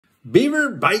Beaver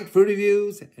Bite Food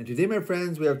Reviews, and today, my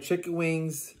friends, we have chicken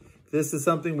wings. This is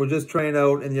something we're just trying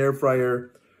out in the air fryer.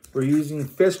 We're using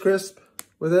fish crisp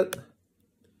with it,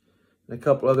 and a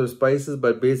couple other spices,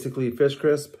 but basically fish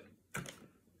crisp.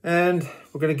 And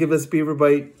we're gonna give this beaver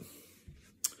bite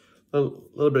a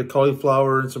little bit of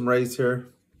cauliflower and some rice here.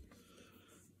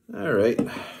 All right,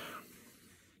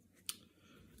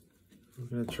 we're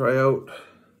gonna try out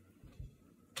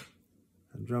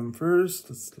a drum first.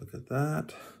 Let's look at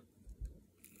that.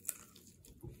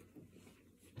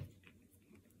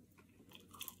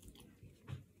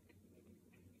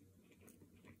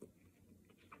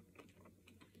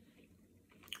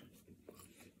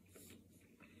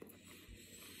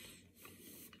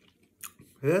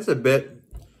 It has a bit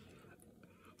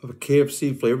of a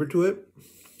KFC flavor to it,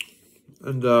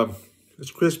 and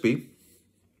it's crispy.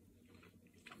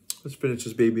 Let's finish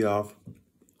this baby off.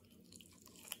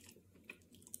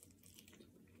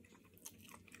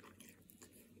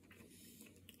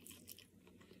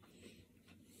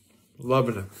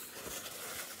 Loving it.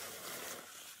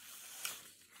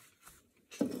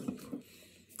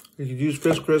 You can use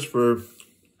fish crisp for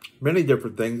many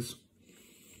different things.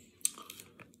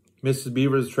 Mrs.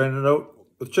 Beaver is trying it out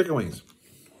with chicken wings.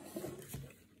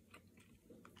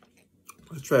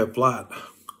 Let's try it flat.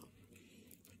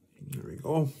 There we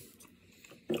go.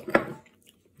 A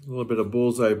little bit of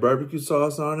bullseye barbecue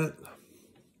sauce on it.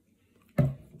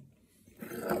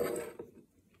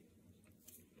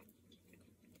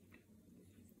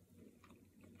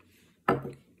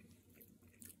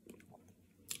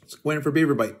 Let's go in for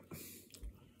beaver bite.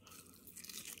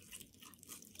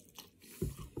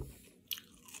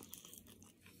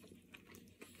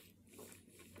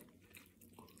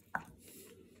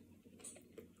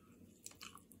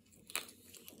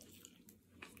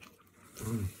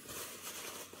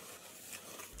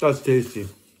 That's tasty.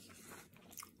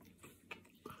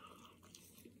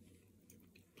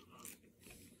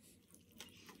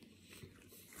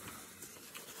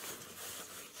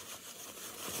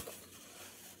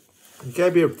 You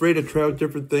can't be afraid to try out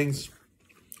different things.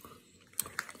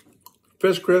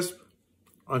 Fish crisp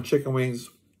on chicken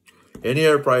wings in the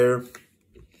air fryer.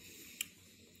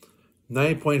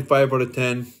 9.5 out of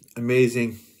 10.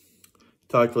 Amazing.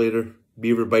 Talk later.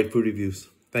 Beaver Bite Food Reviews.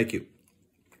 Thank you.